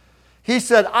 He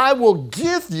said, I will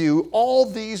give you all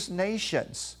these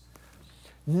nations.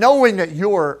 Knowing that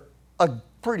you're a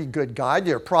pretty good guy,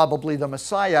 you're probably the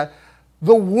Messiah,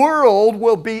 the world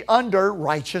will be under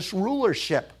righteous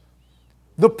rulership.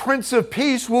 The Prince of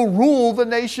Peace will rule the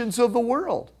nations of the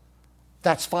world.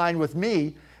 That's fine with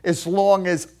me as long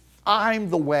as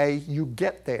I'm the way you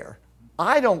get there.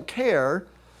 I don't care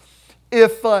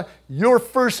if your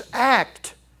first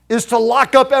act is to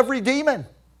lock up every demon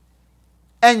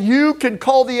and you can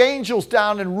call the angels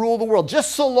down and rule the world,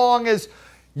 just so long as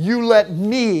you let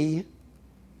me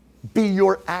be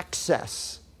your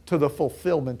access to the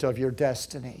fulfillment of your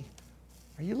destiny.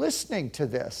 Are you listening to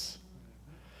this?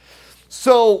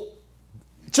 So,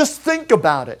 just think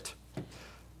about it.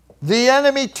 The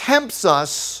enemy tempts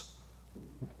us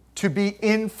to be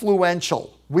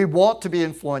influential. We want to be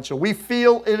influential. We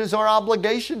feel it is our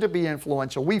obligation to be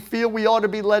influential. We feel we ought to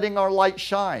be letting our light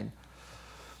shine.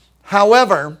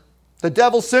 However, the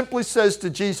devil simply says to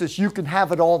Jesus, you can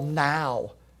have it all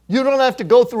now. You don't have to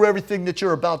go through everything that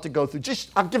you're about to go through.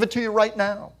 I'll give it to you right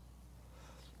now.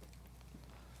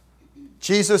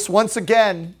 Jesus, once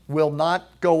again, will not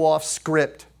go off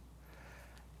script.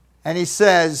 And he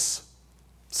says,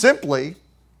 simply,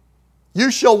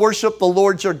 you shall worship the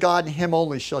Lord your God, and him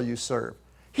only shall you serve.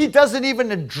 He doesn't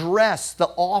even address the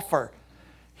offer.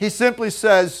 He simply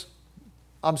says,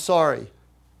 I'm sorry,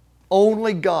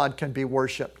 only God can be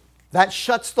worshiped. That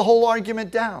shuts the whole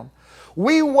argument down.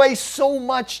 We waste so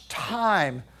much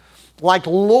time like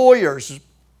lawyers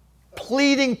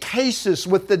pleading cases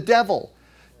with the devil.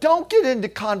 Don't get into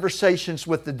conversations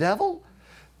with the devil,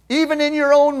 even in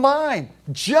your own mind.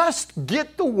 Just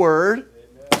get the word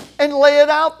and lay it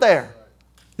out there.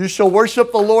 You shall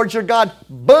worship the Lord your God.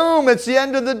 Boom, it's the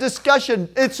end of the discussion.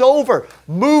 It's over.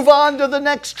 Move on to the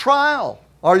next trial.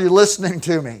 Are you listening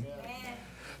to me?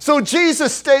 So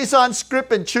Jesus stays on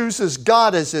script and chooses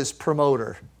God as his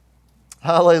promoter.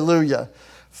 Hallelujah.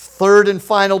 Third and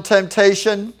final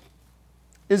temptation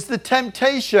is the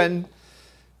temptation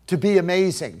to be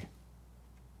amazing.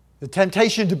 The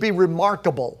temptation to be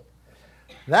remarkable.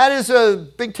 That is a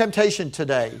big temptation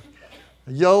today.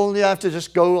 You only have to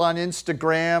just go on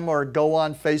Instagram or go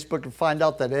on Facebook and find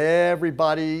out that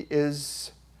everybody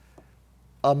is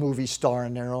a movie star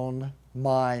in their own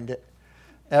mind.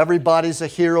 Everybody's a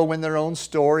hero in their own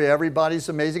story. Everybody's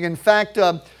amazing. In fact,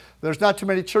 there's not too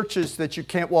many churches that you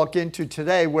can't walk into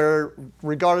today where,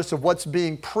 regardless of what's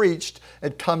being preached,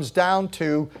 it comes down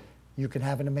to you can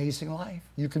have an amazing life.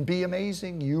 You can be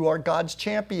amazing. You are God's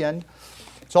champion.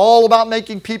 It's all about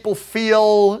making people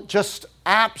feel just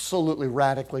absolutely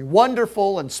radically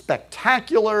wonderful and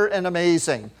spectacular and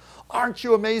amazing. Aren't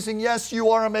you amazing? Yes, you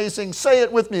are amazing. Say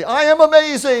it with me. I am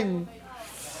amazing.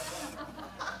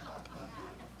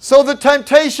 So the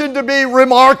temptation to be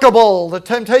remarkable, the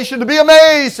temptation to be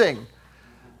amazing.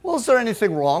 Well, is there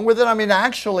anything wrong with it? I mean,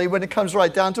 actually, when it comes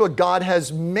right down to it, God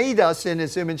has made us in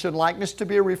his image and likeness to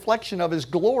be a reflection of his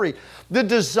glory. The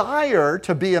desire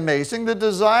to be amazing, the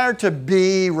desire to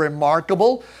be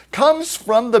remarkable, comes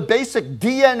from the basic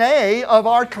DNA of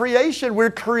our creation.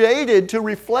 We're created to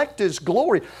reflect his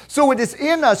glory. So it is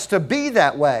in us to be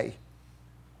that way.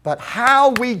 But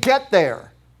how we get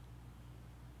there,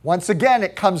 once again,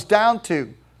 it comes down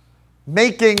to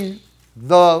making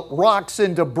the rocks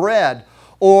into bread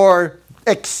or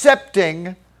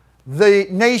accepting the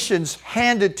nations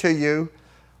handed to you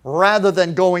rather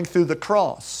than going through the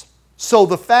cross. So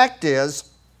the fact is,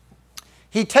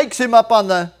 he takes him up on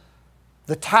the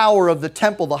tower of the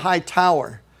temple, the high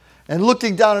tower, and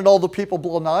looking down at all the people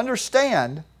below. Now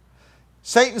understand,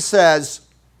 Satan says,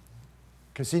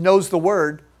 because he knows the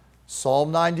word,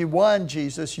 Psalm 91,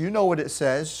 Jesus, you know what it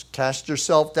says. Cast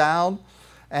yourself down,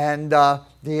 and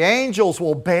the angels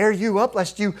will bear you up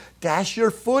lest you dash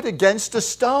your foot against a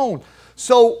stone.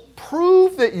 So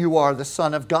prove that you are the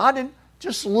Son of God and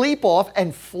just leap off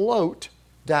and float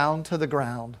down to the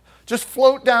ground. Just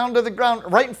float down to the ground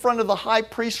right in front of the high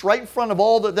priest, right in front of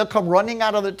all that. They'll come running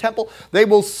out of the temple. They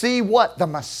will see what? The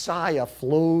Messiah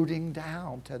floating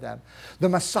down to them. The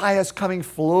Messiah's coming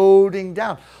floating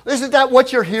down. Isn't that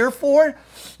what you're here for?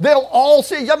 They'll all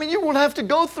see. I mean, you won't have to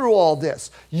go through all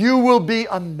this. You will be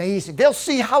amazing. They'll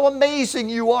see how amazing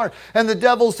you are. And the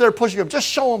devil's there pushing them. Just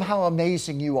show them how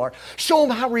amazing you are. Show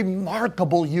them how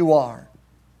remarkable you are.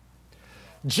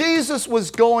 Jesus was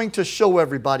going to show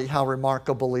everybody how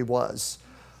remarkable he was,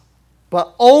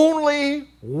 but only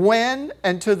when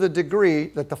and to the degree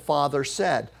that the Father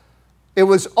said. It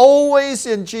was always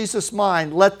in Jesus'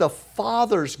 mind, let the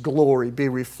Father's glory be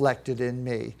reflected in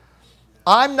me.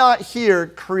 I'm not here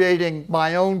creating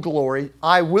my own glory.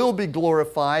 I will be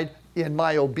glorified in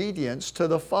my obedience to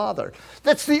the Father.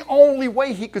 That's the only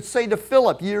way he could say to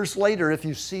Philip years later, if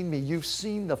you've seen me, you've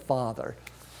seen the Father.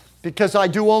 Because I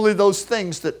do only those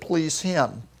things that please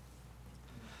him.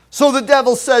 So the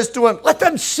devil says to him, let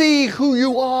them see who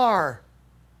you are.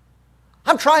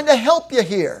 I'm trying to help you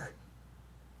here.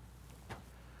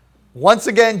 Once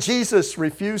again, Jesus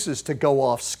refuses to go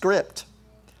off script.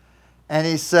 And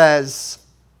he says,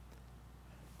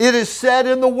 it is said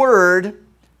in the word,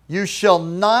 you shall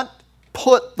not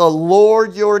put the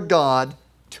Lord your God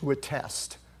to a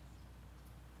test.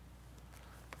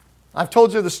 I've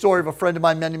told you the story of a friend of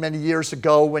mine many, many years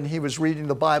ago when he was reading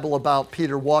the Bible about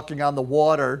Peter walking on the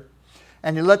water,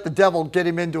 and he let the devil get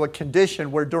him into a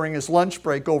condition where during his lunch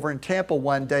break over in Tampa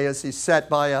one day, as he sat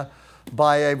by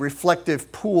a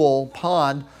reflective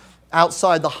pond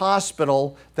outside the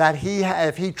hospital, that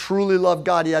if he truly loved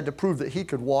God, he had to prove that he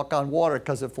could walk on water,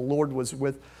 because if the Lord was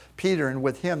with Peter and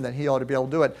with him, then he ought to be able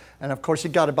to do it. And of course, he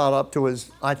got about up to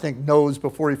his, I think, nose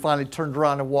before he finally turned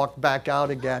around and walked back out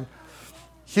again.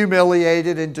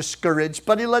 Humiliated and discouraged,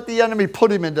 but he let the enemy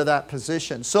put him into that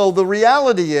position. So the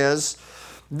reality is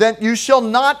that you shall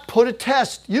not put a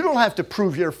test. You don't have to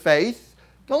prove your faith.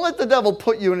 Don't let the devil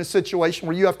put you in a situation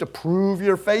where you have to prove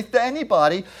your faith to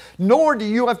anybody, nor do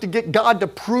you have to get God to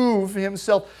prove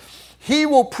himself. He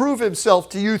will prove himself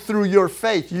to you through your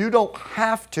faith. You don't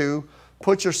have to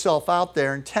put yourself out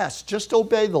there and test. Just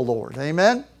obey the Lord.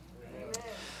 Amen?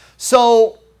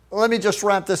 So let me just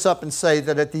wrap this up and say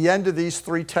that at the end of these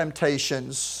three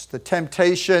temptations, the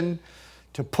temptation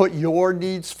to put your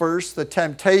needs first, the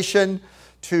temptation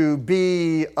to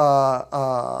be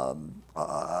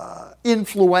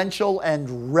influential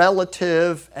and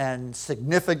relative and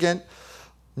significant.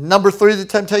 Number three, the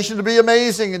temptation to be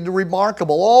amazing and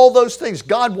remarkable. All those things.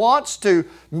 God wants to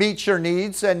meet your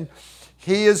needs, and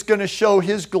he is going to show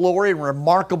his glory and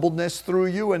remarkableness through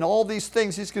you, and all these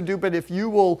things he's going to do. But if you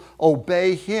will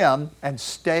obey him and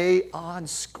stay on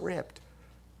script,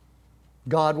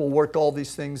 God will work all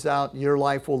these things out, and your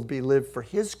life will be lived for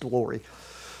his glory.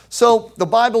 So the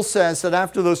Bible says that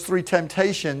after those three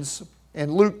temptations,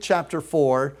 in Luke chapter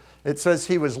 4, it says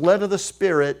he was led of the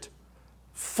Spirit,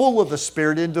 full of the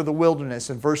Spirit, into the wilderness.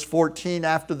 In verse 14,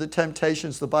 after the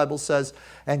temptations, the Bible says,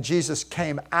 and Jesus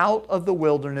came out of the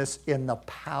wilderness in the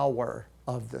power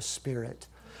of the Spirit.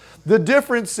 The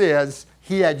difference is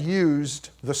he had used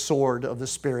the sword of the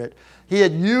Spirit. He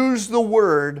had used the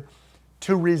word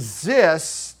to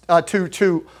resist,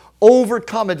 to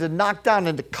overcome and to knock down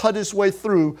and to cut his way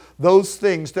through those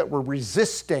things that were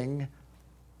resisting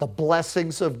the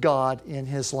blessings of God in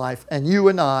his life. And you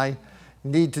and I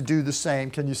need to do the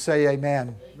same. Can you say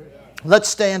amen? Amen. Let's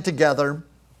stand together.